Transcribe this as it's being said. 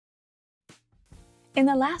In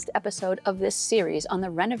the last episode of this series on the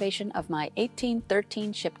renovation of my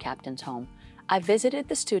 1813 ship captain's home, I visited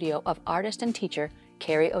the studio of artist and teacher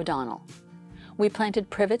Carrie O'Donnell. We planted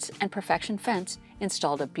privets and perfection fence,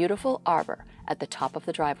 installed a beautiful arbor at the top of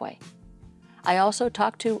the driveway. I also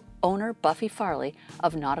talked to owner Buffy Farley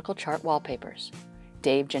of Nautical Chart Wallpapers.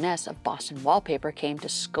 Dave Janess of Boston Wallpaper came to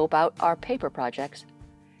scope out our paper projects.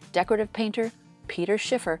 Decorative painter Peter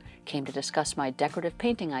Schiffer came to discuss my decorative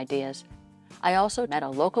painting ideas. I also met a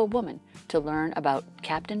local woman to learn about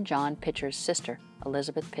Captain John Pitcher's sister,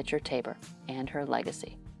 Elizabeth Pitcher Tabor, and her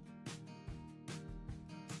legacy.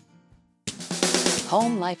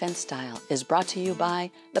 Home Life and Style is brought to you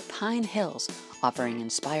by the Pine Hills, offering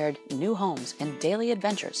inspired new homes and daily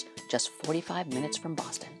adventures just 45 minutes from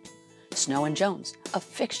Boston. Snow and Jones, a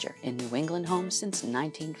fixture in New England homes since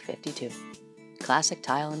 1952. Classic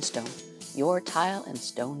Tile and Stone, your tile and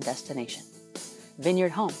stone destination.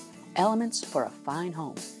 Vineyard Home, elements for a fine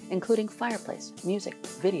home, including fireplace, music,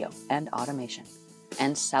 video, and automation.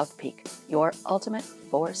 And South Peak, your ultimate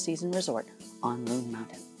four-season resort on Loon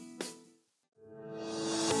Mountain.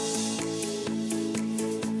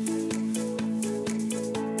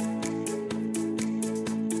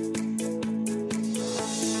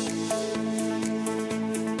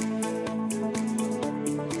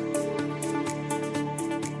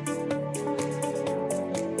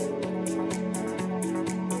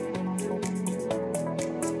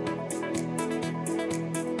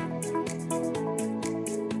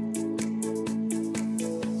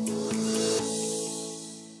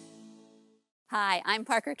 Hi, I'm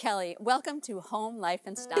Parker Kelley. Welcome to Home Life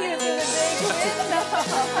and Style.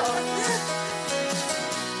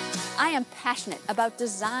 I am passionate about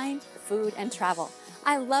design, food, and travel.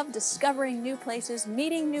 I love discovering new places,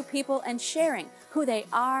 meeting new people, and sharing who they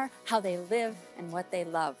are, how they live, and what they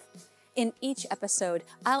love. In each episode,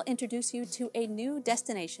 I'll introduce you to a new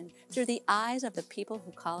destination through the eyes of the people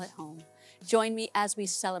who call it home. Join me as we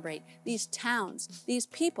celebrate these towns, these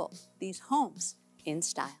people, these homes in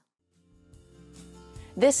style.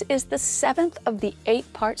 This is the 7th of the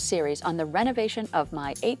 8-part series on the renovation of my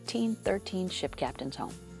 1813 ship captain's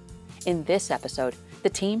home. In this episode, the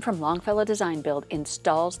team from Longfellow Design Build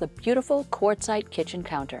installs the beautiful quartzite kitchen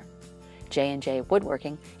counter. J&J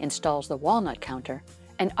Woodworking installs the walnut counter,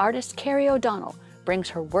 and artist Carrie O'Donnell brings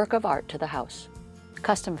her work of art to the house.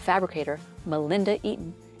 Custom fabricator Melinda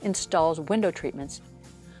Eaton installs window treatments.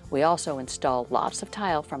 We also install lots of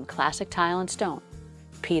tile from Classic Tile and Stone.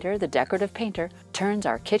 Peter, the decorative painter, turns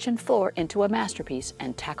our kitchen floor into a masterpiece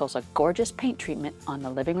and tackles a gorgeous paint treatment on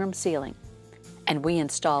the living room ceiling. And we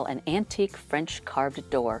install an antique French carved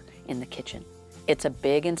door in the kitchen. It's a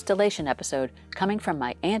big installation episode coming from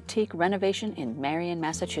my antique renovation in Marion,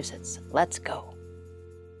 Massachusetts. Let's go.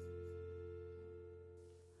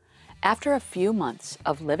 After a few months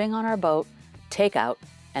of living on our boat, takeout,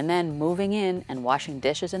 and then moving in and washing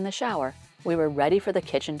dishes in the shower, we were ready for the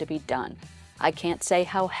kitchen to be done. I can't say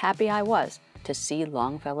how happy I was to see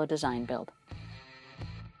Longfellow Design Build.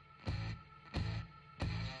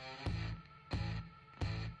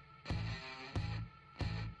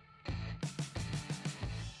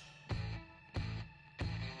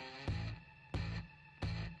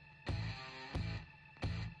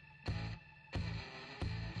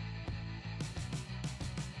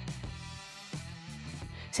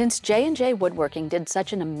 Since J&J Woodworking did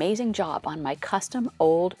such an amazing job on my custom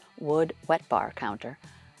old wood wet bar counter,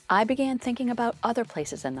 I began thinking about other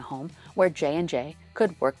places in the home where J&J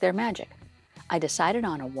could work their magic. I decided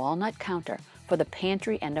on a walnut counter for the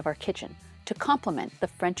pantry end of our kitchen to complement the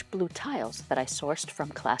French blue tiles that I sourced from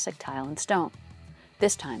Classic Tile and Stone.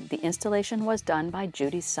 This time, the installation was done by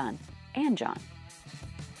Judy's son and John.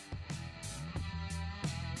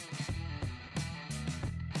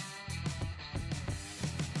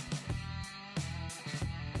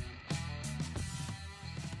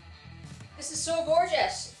 This is so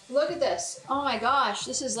gorgeous. Look at this. Oh my gosh,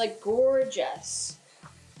 this is like gorgeous.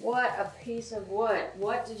 What a piece of wood.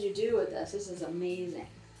 What did you do with this? This is amazing.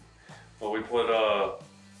 Well, we put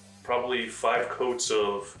probably 5 coats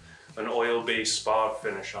of an oil-based spa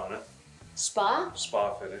finish on it. Spa?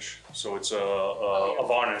 Spa finish. So it's a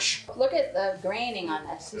varnish. Look at the graining on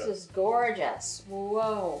this. This is gorgeous.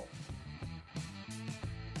 Whoa.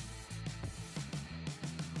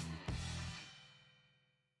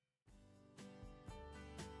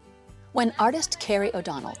 When artist Carrie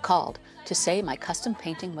O'Donnell called to say my custom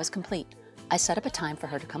painting was complete, I set up a time for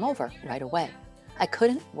her to come over right away. I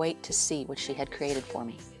couldn't wait to see what she had created for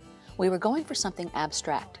me. We were going for something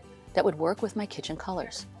abstract that would work with my kitchen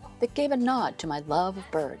colors, that gave a nod to my love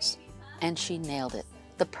of birds. And she nailed it,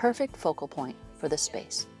 the perfect focal point for the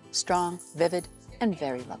space. Strong, vivid, and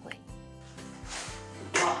very lovely.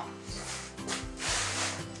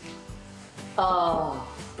 Oh.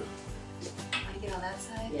 Can I get on that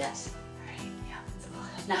side? Yes. All right,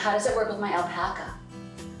 yeah. Now, how does it work with my alpaca?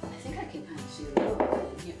 I think I can kind of see a little bit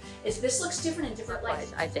in here. This looks different in different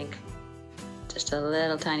lights. I think just a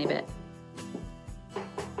little tiny bit.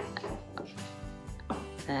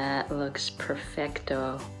 That looks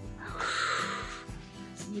perfecto.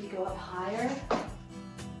 Need to go up higher.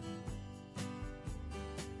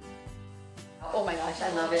 Oh my gosh, I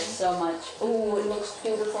love it so much. Oh, it looks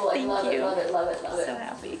beautiful. I love it, love it, love it, love it. So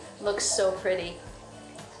happy. Looks so pretty.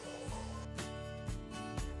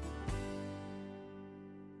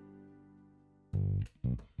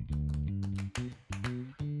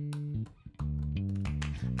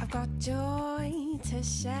 I've got joy to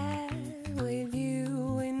share with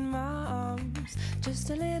you in my arms. Just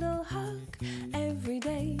a little hug every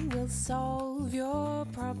day will solve your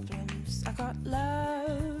problems. I've got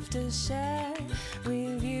love to share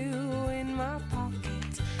with you in my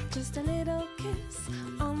pocket. Just a little kiss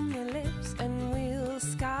on the lips and we'll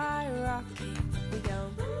skyrocket. We go.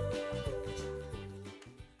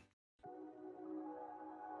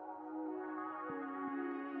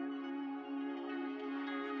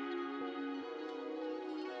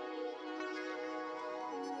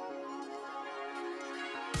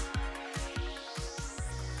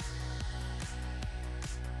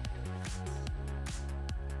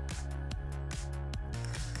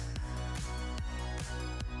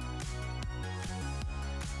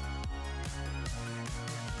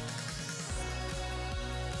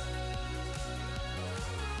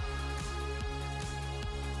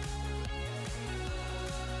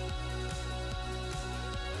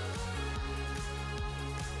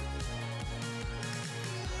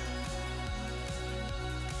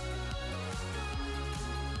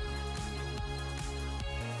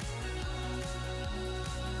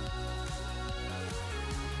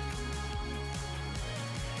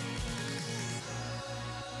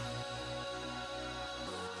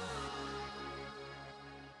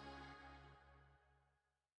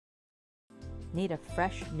 Need a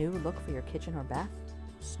fresh, new look for your kitchen or bath?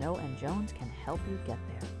 Snow & Jones can help you get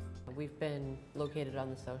there. We've been located on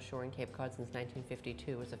the South Shore in Cape Cod since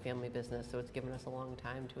 1952 as a family business, so it's given us a long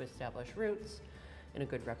time to establish roots and a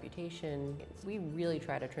good reputation. We really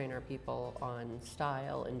try to train our people on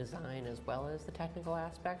style and design as well as the technical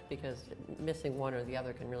aspect, because missing one or the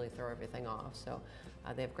other can really throw everything off. So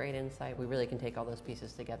they have great insight. We really can take all those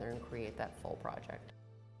pieces together and create that full project.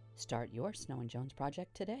 Start your Snow & Jones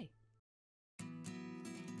project today.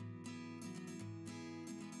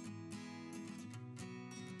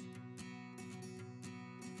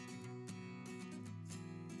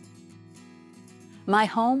 My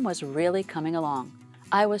home was really coming along.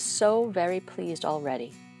 I was so very pleased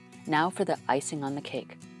already. Now for the icing on the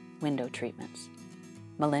cake, window treatments.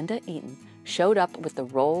 Melinda Eaton showed up with the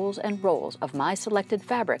rolls and rolls of my selected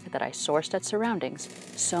fabric that I sourced at Surroundings,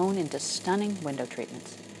 sewn into stunning window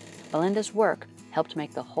treatments. Melinda's work helped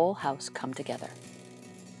make the whole house come together.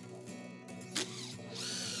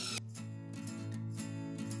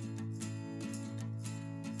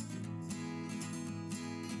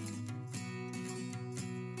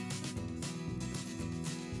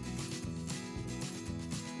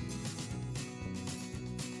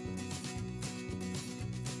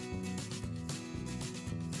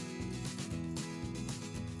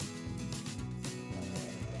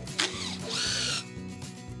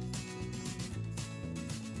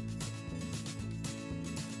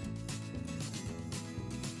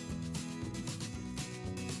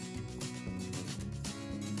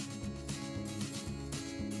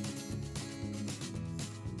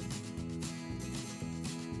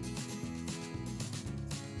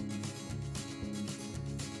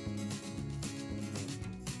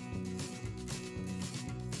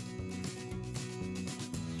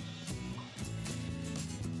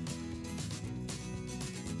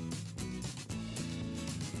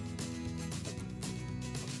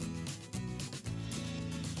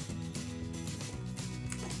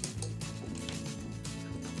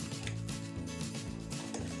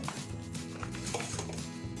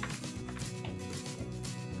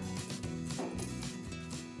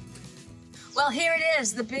 Well, here it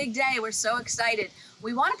is, the big day. We're so excited.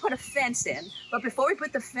 We want to put a fence in, but before we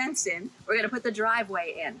put the fence in, we're going to put the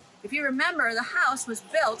driveway in. If you remember, the house was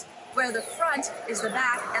built where the front is the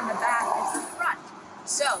back and the back is the front.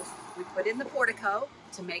 So we put in the portico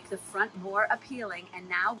to make the front more appealing, and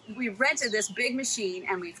now we've rented this big machine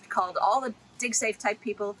and we've called all the dig-safe type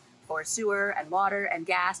people for sewer and water and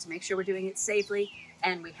gas to make sure we're doing it safely.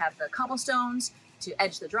 And we have the cobblestones to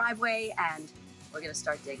edge the driveway, and we're going to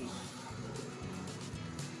start digging.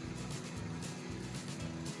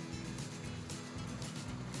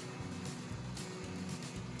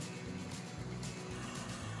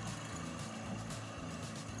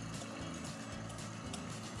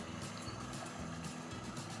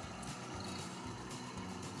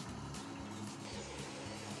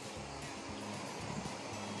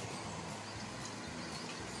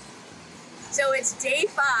 So it's day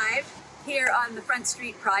 5 here on the Front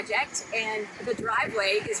Street project, and the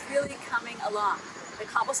driveway is really coming along. The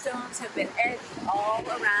cobblestones have been edged all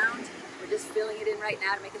around. We're just filling it in right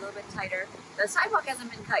now to make it a little bit tighter. The sidewalk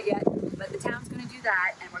hasn't been cut yet, but the town's going to do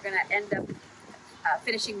that, and we're going to end up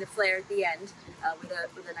finishing the flare at the end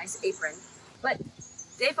with a nice apron. But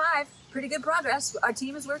day 5, pretty good progress. Our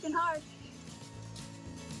team is working hard.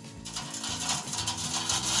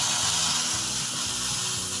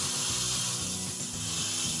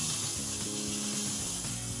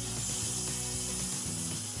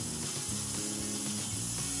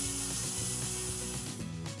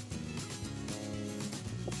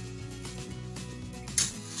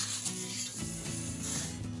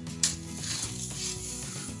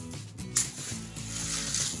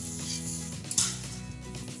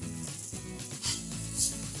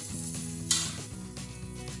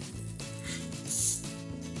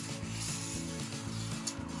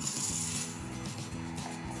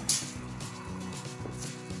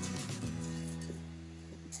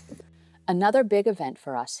 Another big event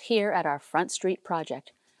for us here at our Front Street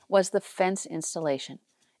project was the fence installation.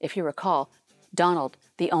 If you recall, Donald,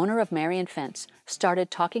 the owner of Marion Fence, started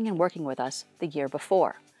talking and working with us the year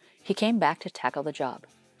before. He came back to tackle the job.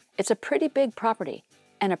 It's a pretty big property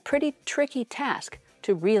and a pretty tricky task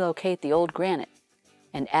to relocate the old granite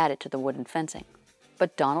and add it to the wooden fencing.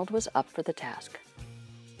 But Donald was up for the task.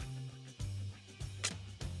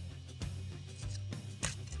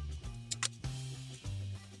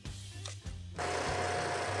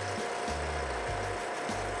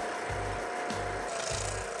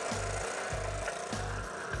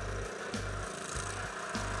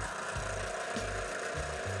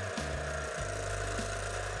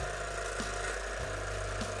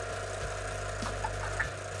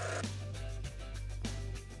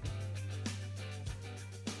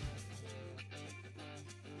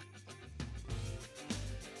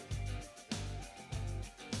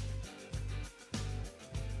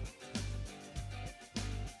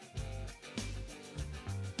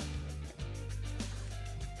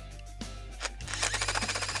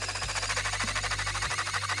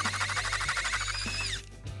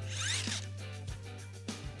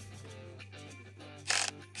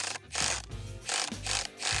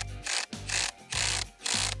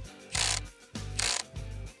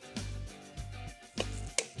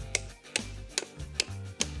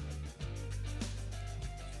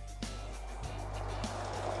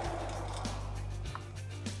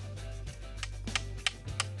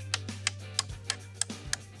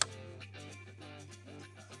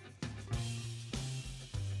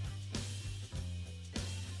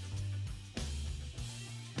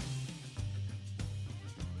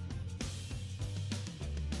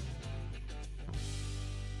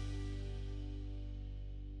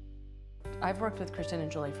 I've worked with Kristen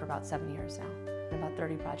and Julie for about 7 years now, about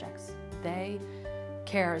 30 projects. They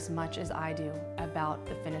care as much as I do about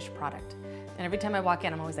the finished product. And every time I walk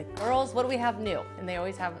in, I'm always like, girls, what do we have new? And they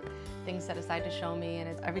always have things set aside to show me,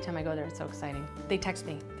 and every time I go there, it's so exciting. They text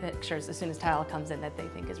me pictures as soon as tile comes in that they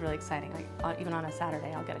think is really exciting. Like even on a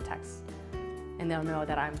Saturday, I'll get a text, and they'll know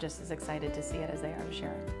that I'm just as excited to see it as they are to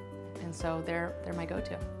share it. And so they're my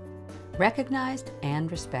go-to. Recognized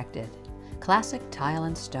and respected. Classic Tile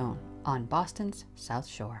and Stone on Boston's South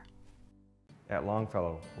Shore. At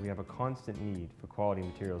Longfellow, we have a constant need for quality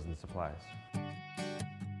materials and supplies.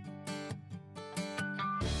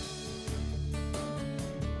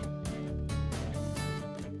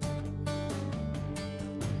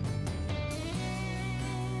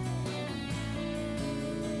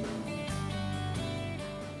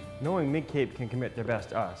 Knowing Mid-Cape can commit their best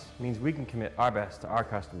to us means we can commit our best to our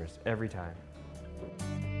customers every time.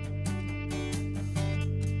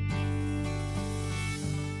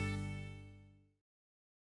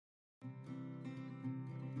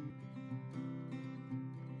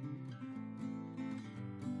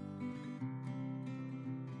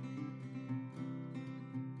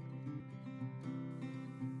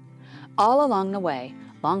 All along the way,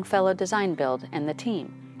 Longfellow Design Build and the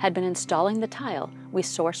team had been installing the tile we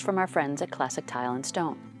sourced from our friends at Classic Tile and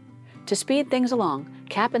Stone. To speed things along,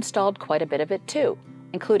 Cap installed quite a bit of it too,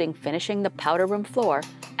 including finishing the powder room floor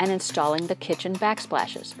and installing the kitchen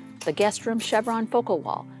backsplashes, the guest room chevron focal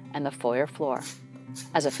wall, and the foyer floor.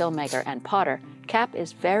 As a filmmaker and potter, Cap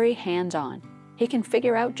is very hands-on. He can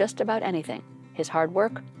figure out just about anything. His hard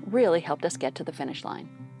work really helped us get to the finish line.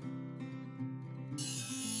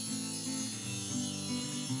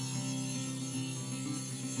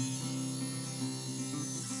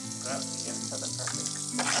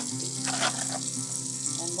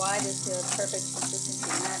 And why does the perfect consistency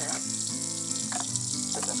matter?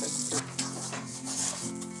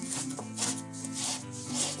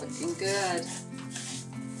 Looking good.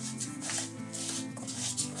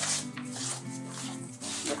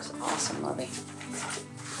 Looks awesome, Lovey.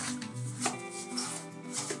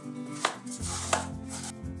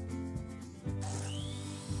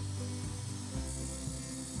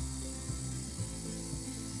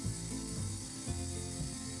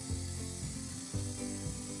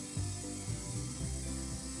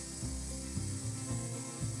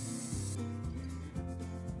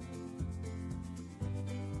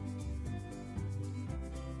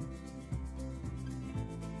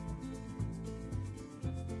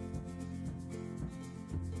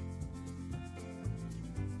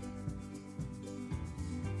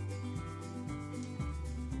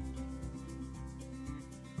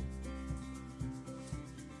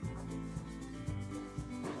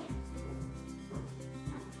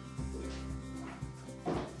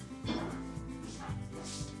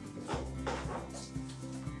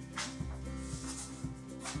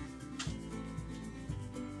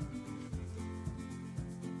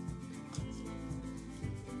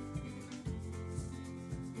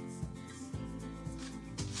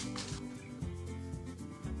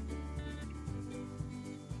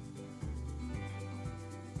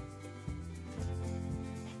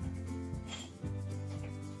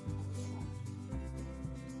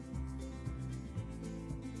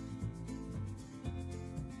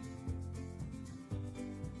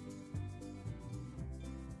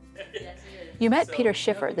 You met Peter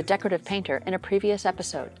Schiffer, the decorative painter, in a previous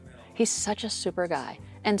episode. He's such a super guy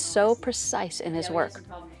and so precise in his work.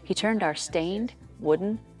 He turned our stained,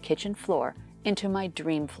 wooden kitchen floor into my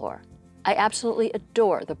dream floor. I absolutely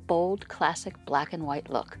adore the bold, classic black and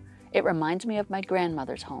white look. It reminds me of my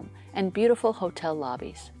grandmother's home and beautiful hotel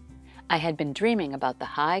lobbies. I had been dreaming about the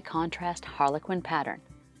high contrast harlequin pattern.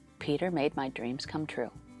 Peter made my dreams come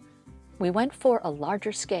true. We went for a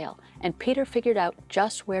larger scale, and Peter figured out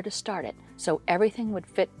just where to start it so everything would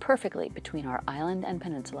fit perfectly between our island and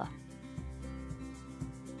peninsula.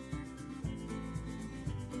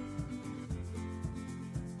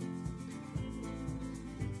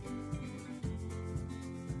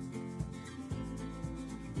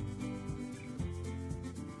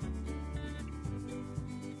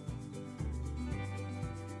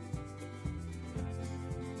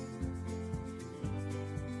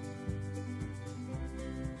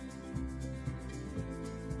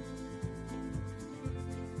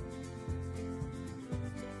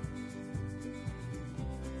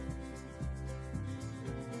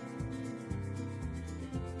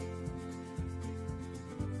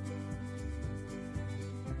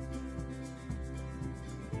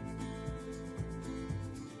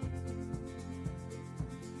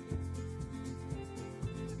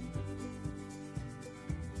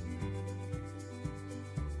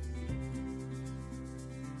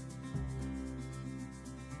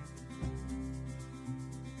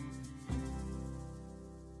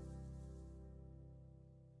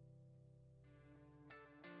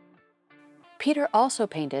 Peter also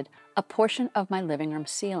painted a portion of my living room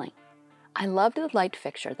ceiling. I loved the light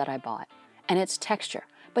fixture that I bought and its texture,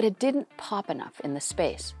 but it didn't pop enough in the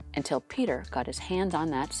space until Peter got his hands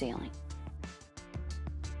on that ceiling.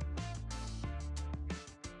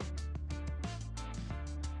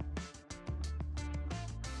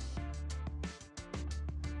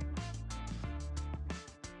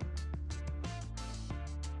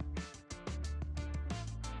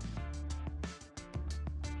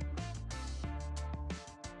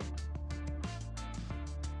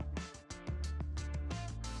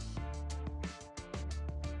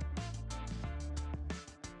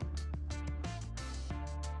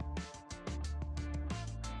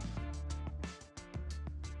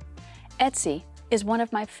 Etsy is one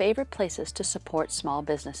of my favorite places to support small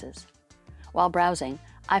businesses. While browsing,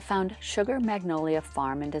 I found Sugar Magnolia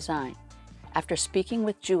Farm and Design. After speaking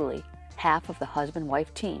with Julie, half of the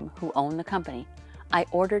husband-wife team who own the company, I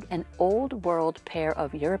ordered an old-world pair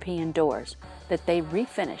of European doors that they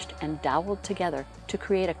refinished and doweled together to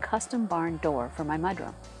create a custom barn door for my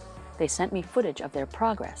mudroom. They sent me footage of their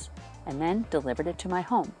progress and then delivered it to my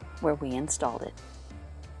home, where we installed it.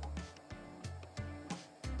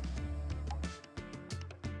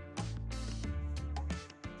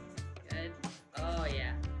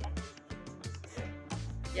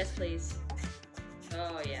 Yes, please.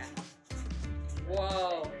 Oh, yeah.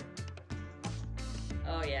 Whoa.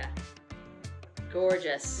 Oh, yeah.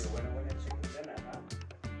 Gorgeous. Whoa.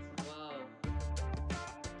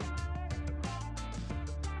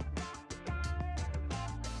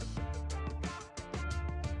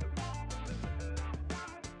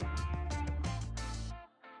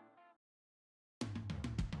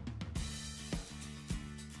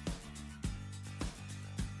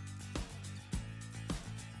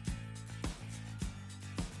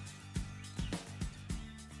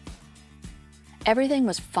 Everything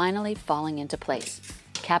was finally falling into place.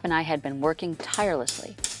 Cap and I had been working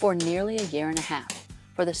tirelessly for nearly a year and a half.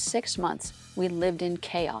 For the 6 months, we lived in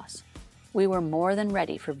chaos. We were more than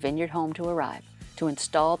ready for Vineyard Home to arrive to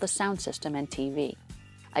install the sound system and TV.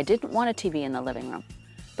 I didn't want a TV in the living room,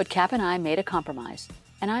 but Cap and I made a compromise,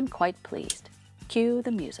 and I'm quite pleased. Cue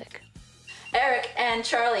the music. Eric and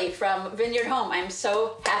Charlie from Vineyard Home, I'm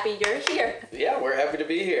so happy you're here. Yeah, we're happy to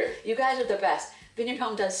be here. You guys are the best. Vineyard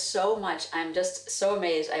Home does so much. I'm just so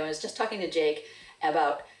amazed. I was just talking to Jake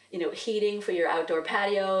about, heating for your outdoor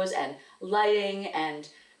patios and lighting and,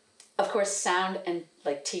 of course, sound and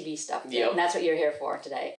like TV stuff. Yep. And that's what you're here for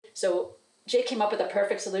today. So Jake came up with a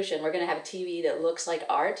perfect solution. We're going to have a TV that looks like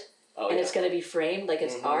art, and it's going to be framed like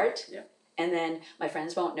it's art. Yeah. And then my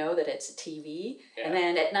friends won't know that it's a TV. Yeah. And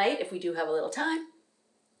then at night, if we do have a little time,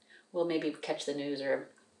 we'll maybe catch the news or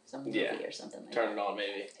some movie or something like that. Turn it on,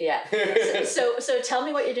 maybe. Yeah. So tell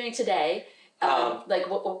me what you're doing today.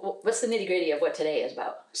 What's the nitty gritty of what today is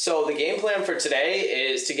about? So the game plan for today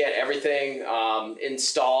is to get everything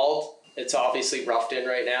installed. It's obviously roughed in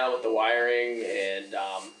right now with the wiring and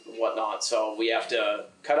whatnot. So we have to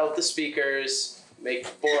cut out the speakers,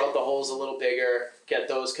 bore out the holes a little bigger, get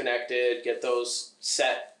those connected, get those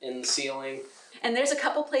set in the ceiling. And there's a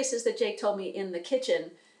couple places that Jake told me in the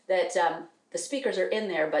kitchen that the speakers are in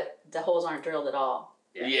there, but the holes aren't drilled at all.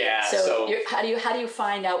 Yeah. So how do you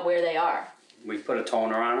find out where they are? We put a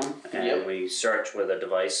toner on them, and we search with a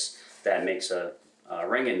device that makes a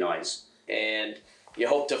ringing noise. And you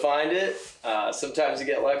hope to find it. Sometimes you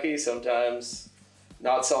get lucky, sometimes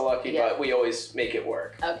not so lucky, but we always make it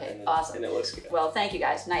work. Okay, awesome. And it looks good. Well, thank you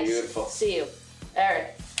guys. Nice. Beautiful. See you.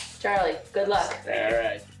 Eric, Charlie, good luck. All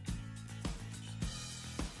right.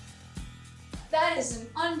 That is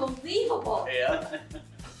unbelievable. Yeah.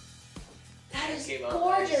 That is Came out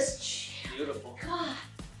gorgeous. nice. Beautiful. God.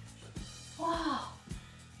 Wow.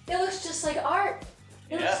 It looks just like art.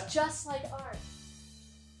 It looks just like art.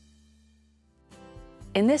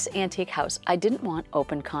 In this antique house, I didn't want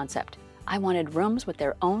open concept. I wanted rooms with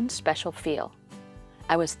their own special feel.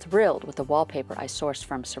 I was thrilled with the wallpaper I sourced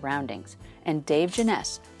from Surroundings, and Dave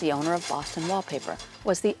Jeunesse, the owner of Boston Wallpaper,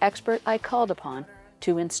 was the expert I called upon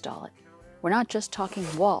to install it. We're not just talking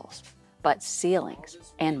walls, but ceilings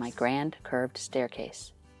and my grand curved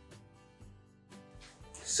staircase.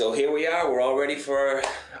 So here we are, we're all ready for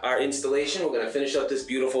our installation. We're gonna finish up this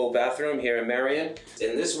beautiful bathroom here in Marion.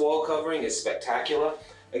 And this wall covering is spectacular.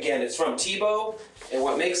 Again, it's from Tabor, and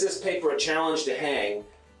what makes this paper a challenge to hang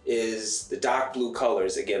is the dark blue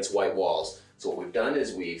colors against white walls. So what we've done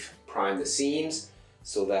is we've primed the seams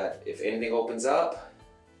so that if anything opens up,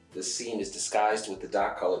 the seam is disguised with the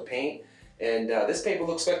dark colored paint. And this paper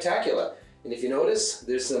looks spectacular. And if you notice,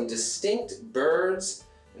 there's some distinct birds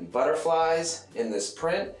and butterflies in this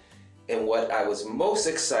print. And what I was most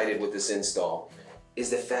excited with this install is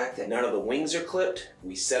the fact that none of the wings are clipped.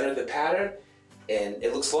 We centered the pattern and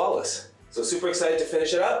it looks flawless. So super excited to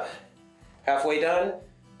finish it up. Halfway done,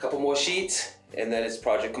 a couple more sheets, and then it's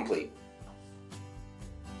project complete.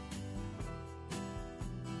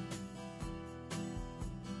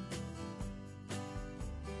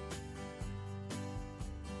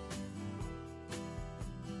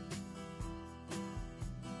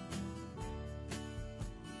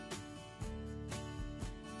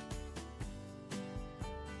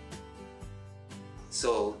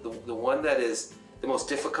 So the one that is the most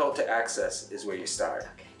difficult to access is where you start.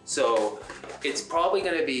 Okay. So it's probably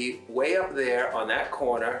going to be way up there on that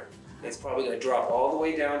corner. It's probably going to drop all the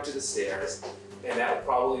way down to the stairs, and that will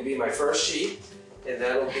probably be my first sheet. And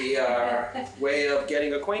that'll be our way of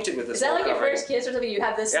getting acquainted with this. Is that like your first kiss or something? You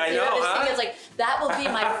have this, yeah, I know, thing. It's like, that will be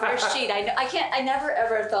my first sheet. I never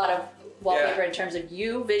ever thought of wallpaper in terms of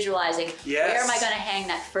you visualizing where am I going to hang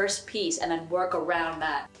that first piece and then work around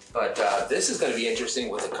that. But this is going to be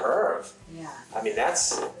interesting with a curve. Yeah. I mean,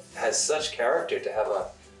 has such character to have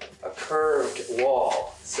a curved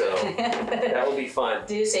wall. So that will be fun.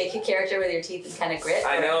 Do you say character with your teeth and kind of grit?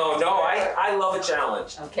 I know. No, I love a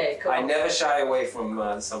challenge. Okay, cool. I never shy away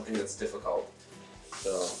from something that's difficult.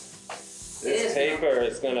 So this paper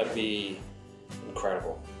is going to be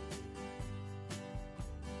incredible.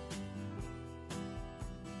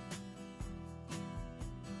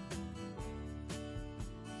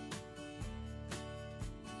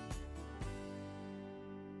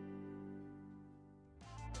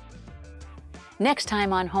 Next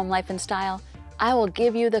time on Home Life and Style, I will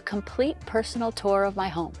give you the complete personal tour of my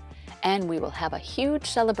home, and we will have a huge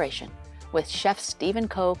celebration with Chef Stephen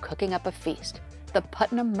Coe cooking up a feast, the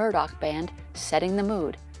Putnam Murdoch Band setting the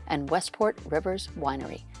mood, and Westport Rivers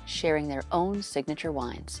Winery sharing their own signature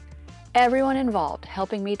wines. Everyone involved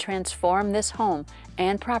helping me transform this home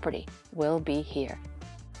and property will be here.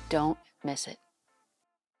 Don't miss it.